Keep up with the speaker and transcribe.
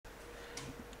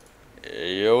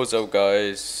What's up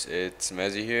guys, it's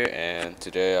Mezzy here, and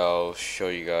today I'll show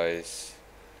you guys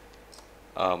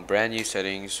brand new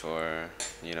settings for,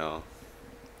 you know,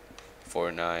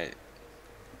 Fortnite,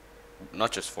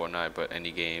 not just Fortnite but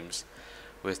any games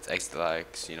with ExitLag,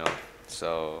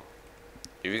 So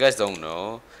if you guys don't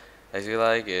know,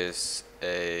 ExitLag is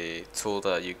a tool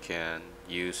that you can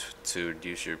use to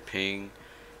reduce your ping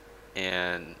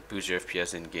and boost your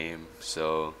FPS in game.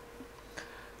 So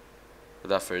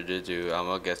without further ado, I'm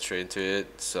gonna get straight into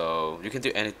it. So you can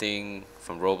do anything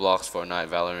from Roblox, Fortnite,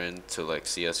 Valorant to like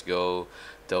CS:GO,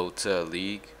 Dota,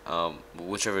 League,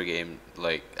 whichever game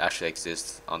like actually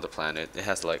exists on the planet. It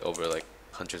has like over like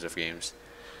hundreds of games.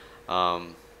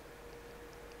 Um,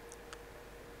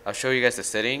 I'll show you guys the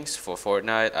settings for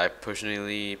Fortnite. I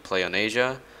personally play on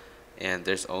Asia, and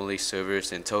there's only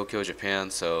servers in Tokyo, Japan,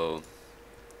 so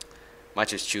might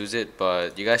just choose it,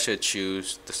 but you guys should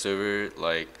choose the server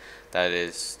like that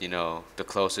is, the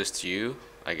closest to you,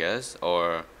 I guess,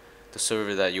 or the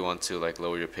server that you want to like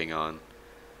lower your ping on.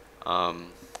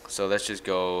 So let's just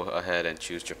go ahead and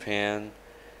choose Japan.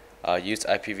 Use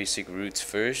IPv6 routes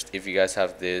first. If you guys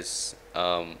have this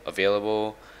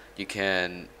available, you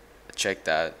can check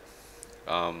that.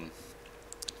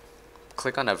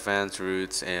 Click on advanced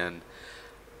routes and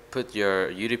put your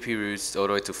UDP routes all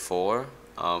the way to 4,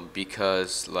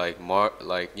 because like more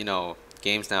like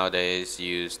games nowadays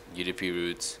use UDP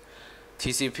routes.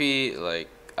 TCP, like,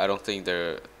 I don't think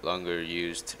they're longer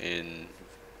used in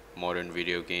modern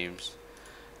video games.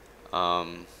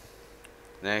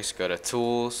 Next, go to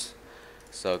tools.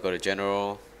 So go to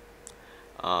general.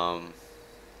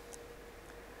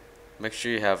 Make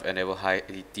sure you have enable high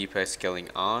D-pad scaling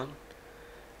on.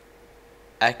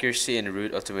 Accuracy and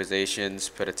route optimizations,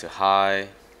 put it to high.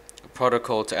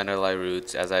 Protocol to analyze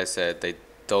routes, as I said, they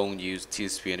don't use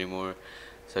TCP anymore,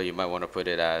 so you might want to put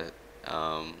it at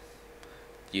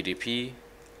UDP.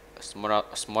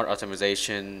 Smart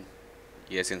optimization,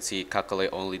 you guys can see calculate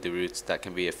only the routes that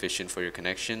can be efficient for your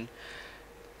connection.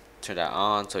 Turn that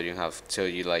on so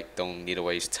you like don't need to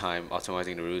waste time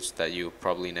optimizing the routes that you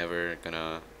probably never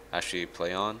gonna actually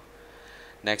play on.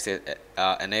 Next is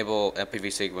enable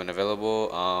IPv6 when available.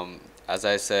 As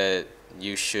I said,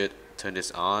 you should turn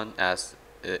this on as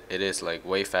it is like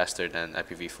way faster than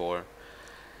IPv4.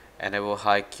 Enable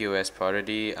high QoS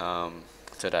priority. Turn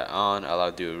that on. Allow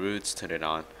dual routes. Turn it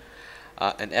on.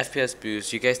 An FPS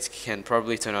boost. You guys can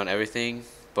probably turn on everything,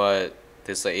 but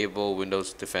disable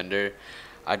Windows Defender.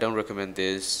 I don't recommend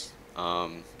this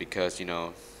because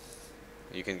you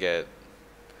can get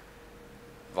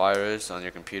virus on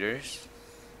your computers.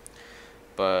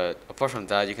 But apart from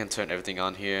that, you can turn everything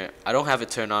on here. I don't have it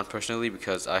turned on personally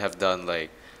because I have done like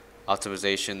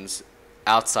optimizations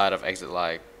outside of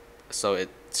ExitLag, so it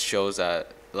shows that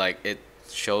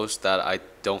I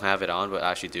don't have it on, but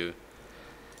I actually do.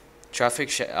 Traffic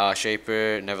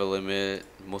shaper, never limit,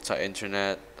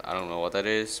 multi-internet. I don't know what that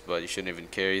is, but you shouldn't even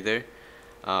care either.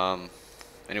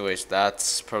 Anyways,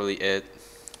 that's probably it.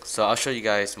 So I'll show you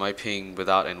guys my ping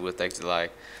without and with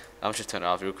ExitLag. I'll just turn it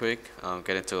off real quick.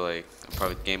 Get into like a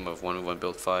private game of 1v1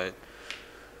 build fight.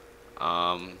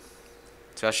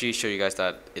 To actually show you guys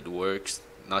that it works,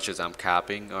 not just I'm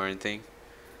capping or anything.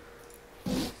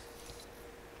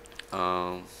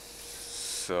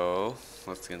 So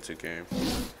let's get into the game.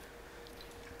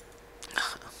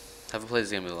 Haven't played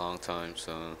this game in a long time,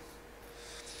 so.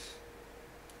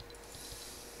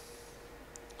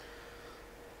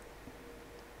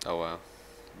 Oh wow,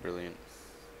 brilliant.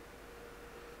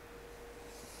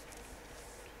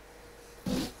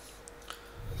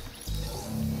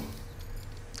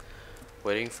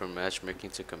 Waiting for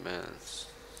matchmaking to commence.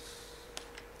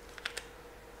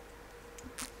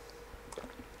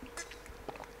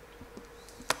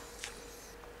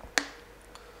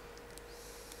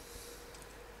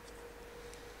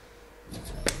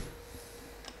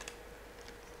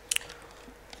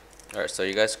 Alright, so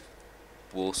you guys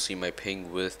will see my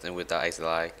ping with and without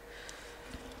ExitLag.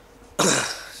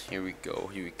 Here we go.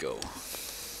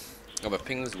 Oh, my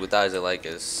ping without ExitLag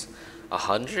is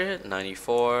 100,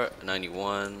 94,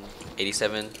 91,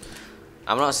 87.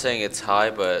 I'm not saying it's high,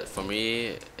 but for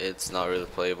me, it's not really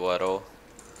playable at all.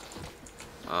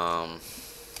 So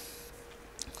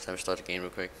let me start the game real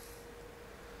quick.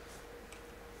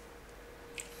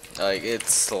 Like,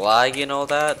 it's laggy and all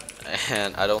that,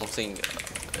 and I don't think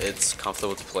it's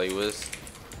comfortable to play with.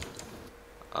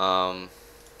 One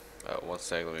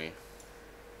sec,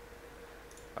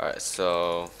 Alright,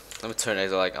 so let me turn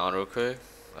ExitLag on real quick.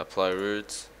 Apply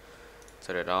routes.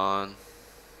 Turn it on.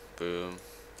 Boom.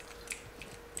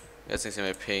 You guys can see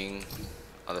my ping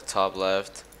on the top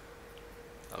left.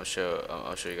 I'll show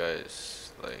you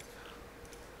guys like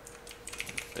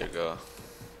There you go.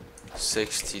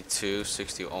 62,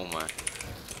 60. Oh my.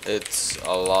 It's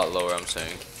a lot lower, I'm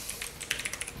saying.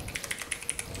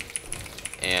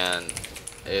 And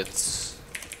it's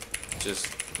just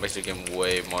makes the game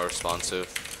way more responsive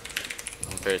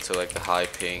compared to like the high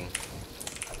ping.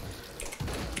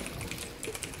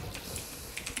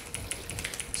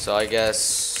 So I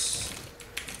guess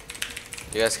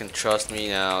you guys can trust me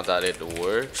now that it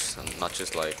works, and not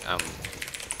just like I'm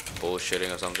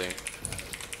bullshitting or something.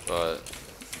 But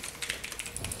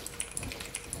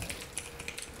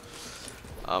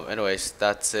anyways,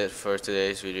 that's it for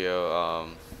today's video.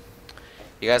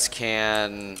 You guys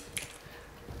can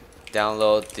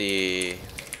download the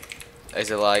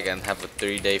ExitLag and have a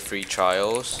 3-day free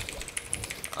trials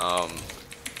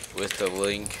with the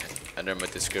link under my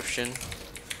description.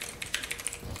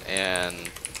 And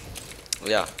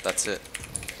yeah, that's it.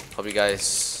 Hope you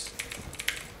guys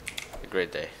have a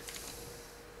great day.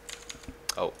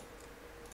 Oh.